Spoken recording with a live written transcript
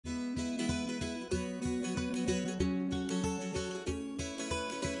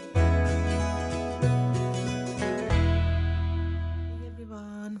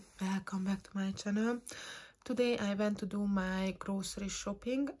channel. Today I went to do my grocery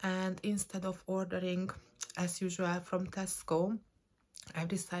shopping, and instead of ordering as usual from Tesco, I've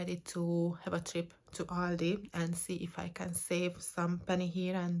decided to have a trip to Aldi and see if I can save some penny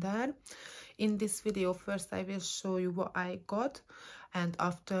here and there. In this video, first I will show you what I got, and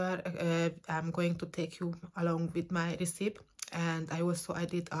after I'm going to take you along with my receipt. And I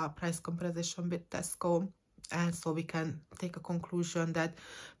did a price comparison with Tesco, and so we can take a conclusion that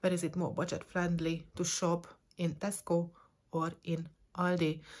where is it more budget friendly to shop, in Tesco or in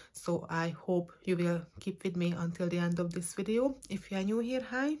Aldi. So I hope you will keep with me until the end of this video. If you are new here,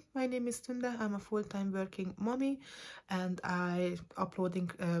 hi, my name is Tunda. I'm a full-time working mommy, and I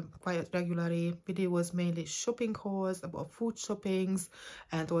uploading quite regularly videos, mainly shopping hauls about food shoppings,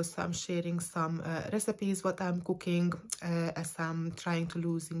 and also I'm sharing some recipes what I'm cooking as I'm trying to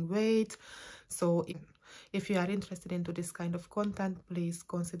losing weight. So if you are interested into this kind of content, please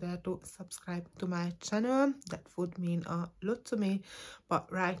consider to subscribe to my channel. That would mean a lot to me.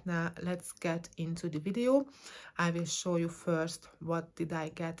 But right now, let's get into the video. I will show you first what did I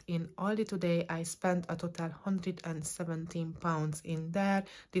get in Aldi today. I spent a total £117 in there.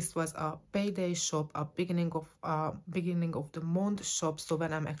 This was a payday shop, a beginning of the month shop. So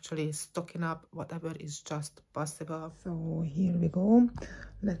when I'm actually stocking up whatever is just possible. So here we go.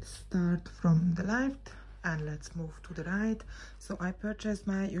 Let's start from the left and let's move to the right. So I purchased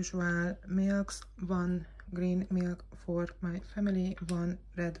my usual milks, one green milk for my family, one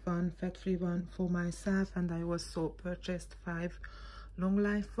red one, fat-free one for myself, and I also purchased 5 long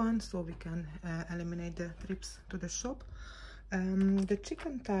life ones so we can eliminate the trips to the shop. The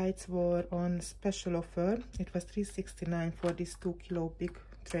chicken thighs were on special offer. It was $3.69 for this 2 kilo big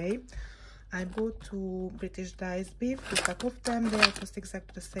tray. I bought 2 British diced beef, 2 pack of them. They are just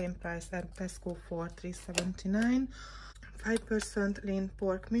exactly the same price at Tesco for $3.79. 5% lean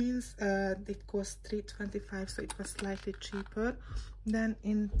pork meals. It cost $3.25, so it was slightly cheaper than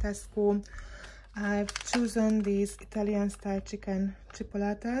in Tesco. I've chosen these Italian style chicken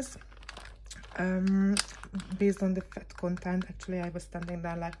chipolatas. Based on the fat content, actually I was standing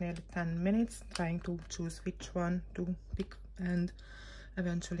there like nearly 10 minutes trying to choose which one to pick, and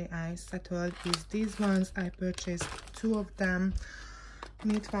eventually I settled with these ones. I purchased 2 of them.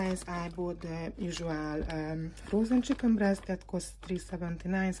 Meat-wise, I bought the usual frozen chicken breast that cost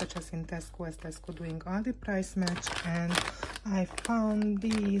 $3.79, such as in Tesco, as Tesco doing Aldi price match. And I found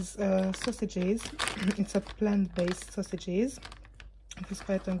these sausages. It's a plant-based sausages. It is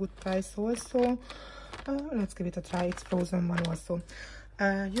quite a good price also. Let's give it a try. It's frozen one also.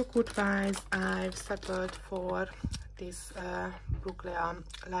 Yogurt-wise, I've settled for this Brooklyn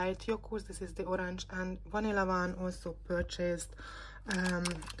light yogurt. This is the orange and vanilla one. Also purchased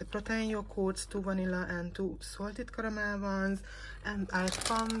the protein yogurts, 2 vanilla and 2 salted caramel ones. And I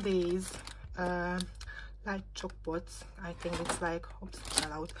found these light choc pots. I think it's like, oops,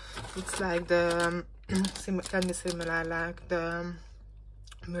 fell out. It's like the similar like the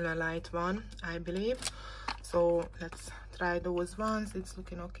Muller Light one, I believe. So let's try those ones. It's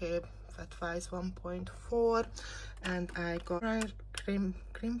looking okay. Fat wise 1.4, and I got cream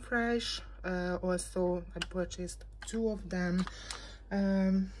fresh. Also I purchased 2 of them.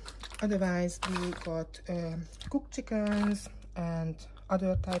 Otherwise we got cooked chickens and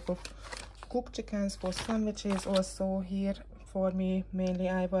other type of cooked chickens for sandwiches. Also here for me, mainly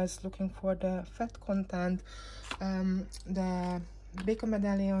I was looking for the fat content. The bacon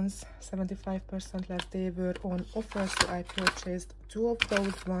medallions, 75% less, they were on offer, so I purchased 2 of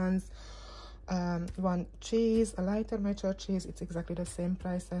those ones. 1 cheese, a lighter mature cheese. It's exactly the same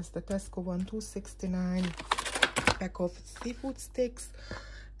price as the Tesco one, $2.69. Pack of seafood sticks,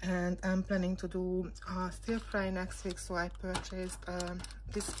 and I'm planning to do a stir fry next week, so I purchased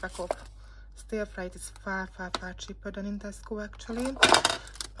this pack of stir fry. It's far cheaper than in Tesco actually.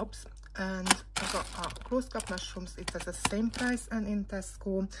 Oops. And I got close-cut mushrooms. It's at the same price and in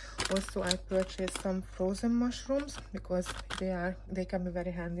Tesco. Also I purchased some frozen mushrooms because they can be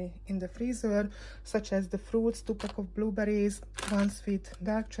very handy in the freezer, such as the fruits, 2 pack of blueberries, 1 sweet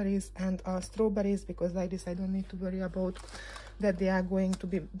dark cherries, and strawberries, because like this I don't need to worry about that they are going to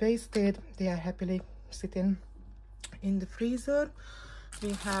be wasted. They are happily sitting in the freezer.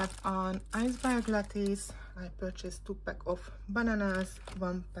 We have an iceberg lettuce. I purchased 2 pack of bananas,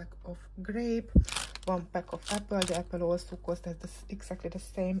 1 pack of grape, 1 pack of apple. The apple also cost exactly the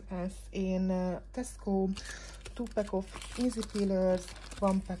same as in Tesco. 2 pack of easy peelers,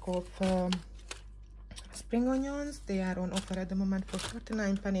 1 pack of spring onions. They are on offer at the moment for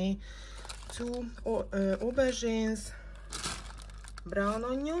 49p. 2 aubergines, brown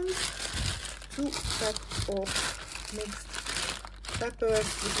onions, 2 pack of mixed peppers.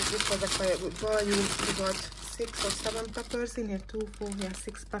 This was a quite good volume. We got 6 or 7 peppers in here, 2, 4, yeah,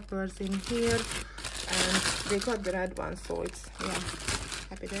 6 peppers in here, and they got the red one, so it's, yeah,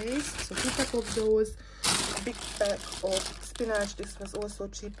 happy days. So 2 pack of those, a big pack of spinach. This was also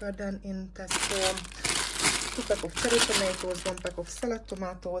cheaper than in Tesco. 2 pack of cherry tomatoes, 1 pack of salad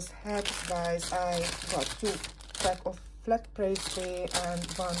tomatoes. Herbs wise, I got 2 pack of flat parsley and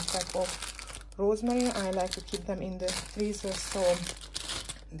 1 pack of rosemary. I like to keep them in the freezer, so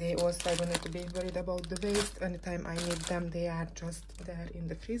they also, I don't need to be worried about the waste. Anytime I need them, they are just there in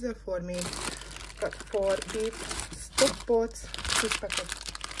the freezer for me. Got 4 beef stock pots, 2 pack of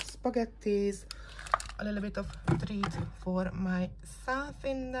spaghettis, a little bit of treat for myself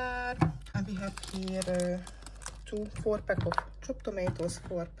in there, and we have here 4 pack of chopped tomatoes,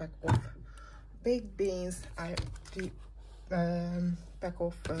 4 pack of baked beans. I have 3 pack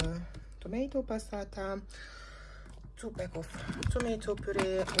of tomato passata, 2 pack of tomato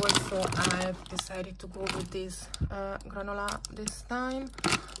puree. Also, I've decided to go with this granola this time.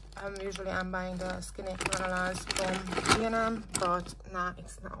 Usually I'm buying the skinny granolas from Vienna, but now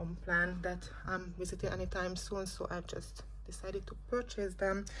it's not on plan that I'm visiting anytime soon, so I just decided to purchase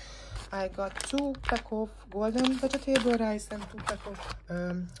them. I got 2 pack of golden vegetable rice and 2 pack of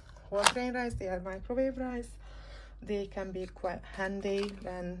whole grain rice. They are microwave rice. They can be quite handy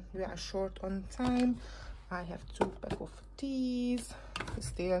when we are short on time. I have 2 pack of teas. It's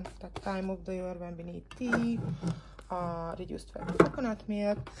still that time of the year when we need tea. Reduced fat coconut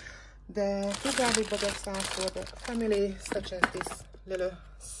milk. The 2 garlic baguettes are for the family, such as this little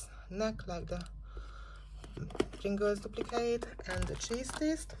snack like the Pringles duplicate and the cheese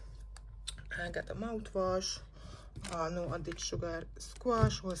taste. I got a mouthwash, no added sugar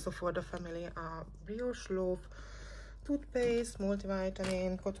squash, also for the family, brioche loaf, toothpaste,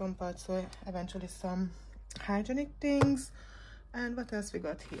 multivitamin, cotton pads, so eventually some hygienic things. And what else we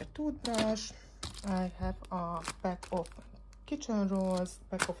got here? Toothbrush. I have a pack of kitchen rolls,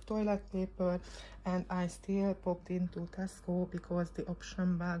 pack of toilet paper, and I still popped into Tesco because the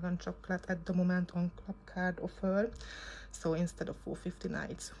option vegan chocolate at the moment on club card offer. So instead of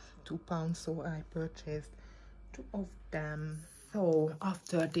 £4.59, it's £2, so I purchased 2 of them. So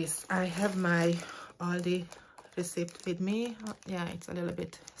after this, I have my Aldi receipt with me. Yeah, it's a little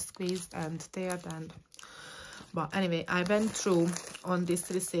bit squeezed and teared, and but anyway, I went through on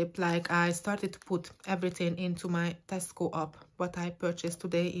this receipt, like I started to put everything into my Tesco app, what I purchased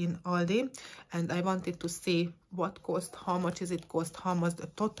today in Aldi, and I wanted to see what cost, how much is it cost, how much the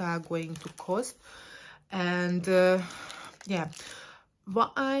total going to cost. And yeah,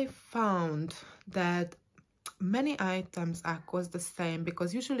 what I found that many items are cost the same,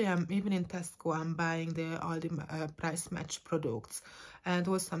 because usually even in Tesco I'm buying the Aldi price match products, and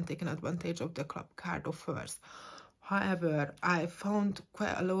also I'm taking advantage of the club card offers. However, I found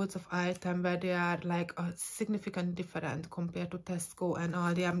quite a lot of items where they are like a significant different compared to Tesco and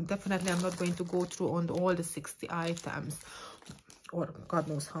Aldi. I'm not going to go through on all the 60 items, or God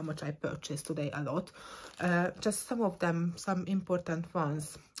knows how much I purchased today, a lot. Just some of them, some important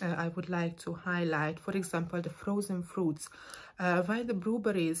ones I would like to highlight. For example, the frozen fruits. While the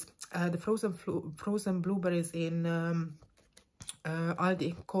blueberries, the frozen blueberries in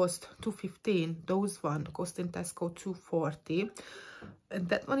Aldi cost $2.15, those one cost in Tesco $2.40.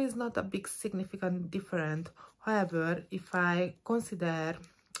 That one is not a big significant difference. However, if I consider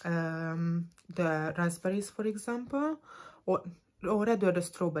the raspberries, for example, or rather the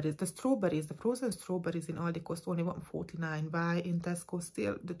strawberries, the frozen strawberries in Aldi cost only $1.49, while in Tesco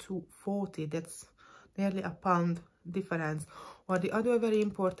still the $2.40. That's nearly a pound difference. Or the other very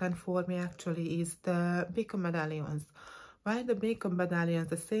important for me actually is the bacon medallions. While the bacon medallions,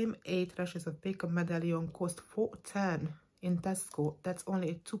 the same 8 rashes of bacon medallion cost $4.10 in Tesco, that's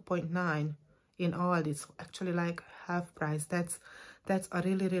only $2.9 in Aldi. So actually like half price. That's a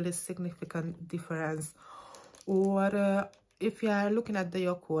really significant difference. Or if you are looking at the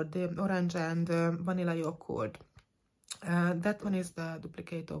yogurt, the orange and vanilla yogurt, that one is the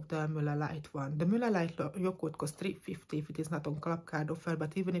duplicate of the Muller Light one. The Muller Light yogurt costs $3.50 if it is not on club card offer,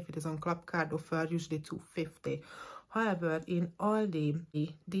 but even if it is on club card offer, usually $2.50. However, in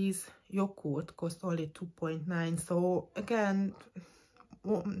Aldi, these yogurt cost only $2.9. So again,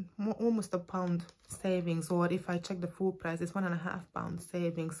 almost a pound savings. Or if I check the full price, it's £1.5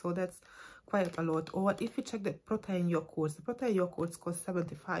 savings. So that's quite a lot. Or if you check the protein yogurts, the protein yogurts cost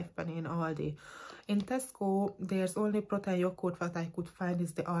 75p in Aldi. In Tesco, there's only protein yogurt what I could find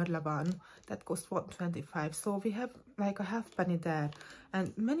is the Arla one that costs $1.25. So we have like a half-penny there,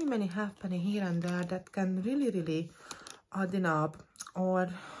 and many half-penny here and there that can really adding up. Or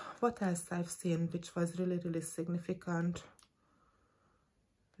what else I've seen which was really significant.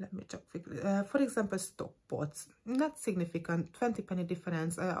 let me check quickly. For example, stock pots, not significant, 20 penny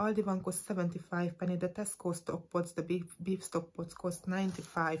difference. Aldi one cost 75 penny, the Tesco stock pots, the beef stock pots cost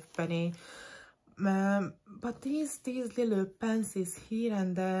 95 penny. But these little pences here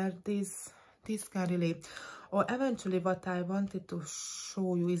and there, these can really, or eventually what I wanted to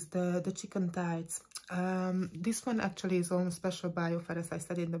show you is the chicken thighs. This one actually is on special buy offer, as I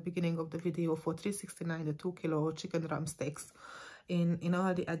said in the beginning of the video, for 369 the 2 kilo chicken drumsticks in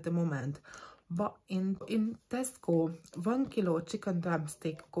Aldi at the moment. But in Tesco, 1 kilo chicken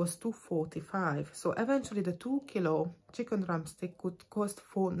drumstick costs 245. So eventually the 2 kilo chicken drumstick could cost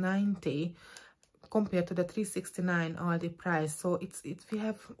 490 compared to the 369 Aldi price. So it's we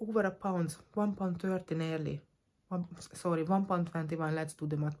have over a pound, £1.30 nearly. £1.21. Let's do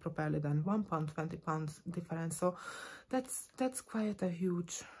the math properly then. £1.20 difference. So that's quite a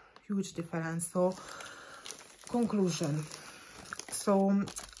huge difference. So conclusion. So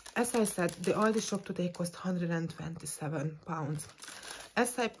as I said, the Aldi shop today cost £127.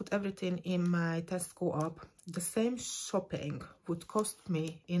 As I put everything in my Tesco app, the same shopping would cost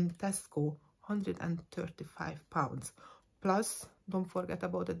me in Tesco £135. Plus, don't forget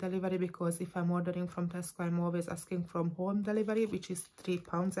about the delivery, because if I'm ordering from Tesco, I'm always asking from home delivery, which is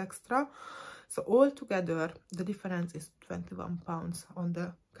 £3 extra. So altogether, the difference is £21 on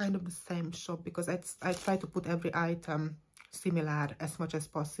the kind of the same shop, because I try to put every item similar as much as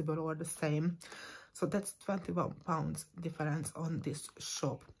possible or the same. So that's £21 difference on this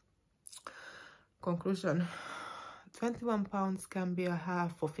shop. Conclusion. £21 can be a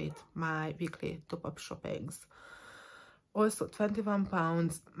half of it, my weekly top-up shoppings. Also,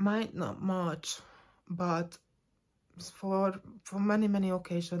 £21 might not much, but for many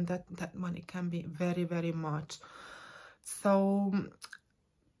occasions that money can be very much. So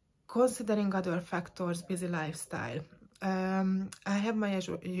considering other factors, busy lifestyle, I have my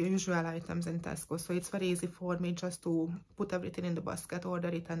usual items in Tesco, so it's very easy for me just to put everything in the basket, order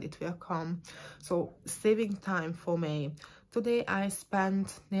it, and it will come. So saving time for me. Today I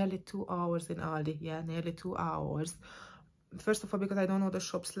spent nearly 2 hours in Aldi. Yeah, nearly 2 hours. First of all, because I don't know the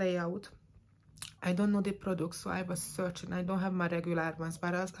shop's layout, I don't know the products, so I was searching. I don't have my regular ones,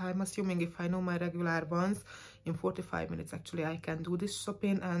 but I'm assuming if I know my regular ones, in 45 minutes actually I can do this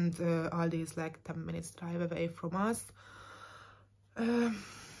shopping, and Aldi is like 10 minutes drive away from us.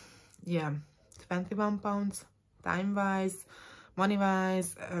 Yeah, £21 time wise, money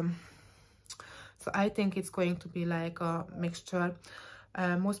wise. So I think it's going to be like a mixture.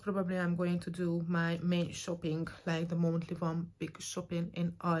 Most probably I'm going to do my main shopping, like the monthly one, big shopping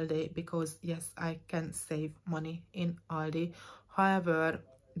in Aldi, because yes, I can save money in Aldi. However,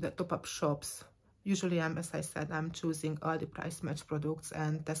 the top-up shops, usually as I said, I'm choosing Aldi price match products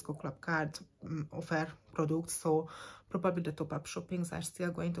and Tesco Club Card offer products, so probably the top-up shoppings are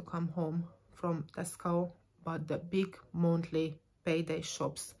still going to come home from Tesco, but the big monthly payday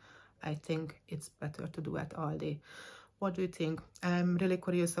shops, I think it's better to do at Aldi. What do you think? I'm really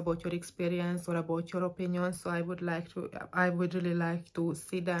curious about your experience or about your opinion, so I would really like to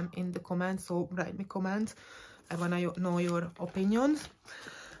see them in the comments. So write me comments. I wanna know your opinions.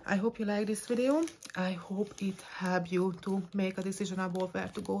 I hope you like this video. I hope it helped you to make a decision about where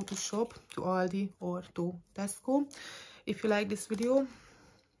to go to shop, to Aldi or to Tesco. If you like this video,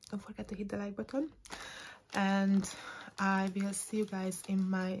 don't forget to hit the like button, and I will see you guys in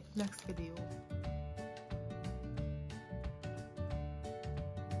my next video.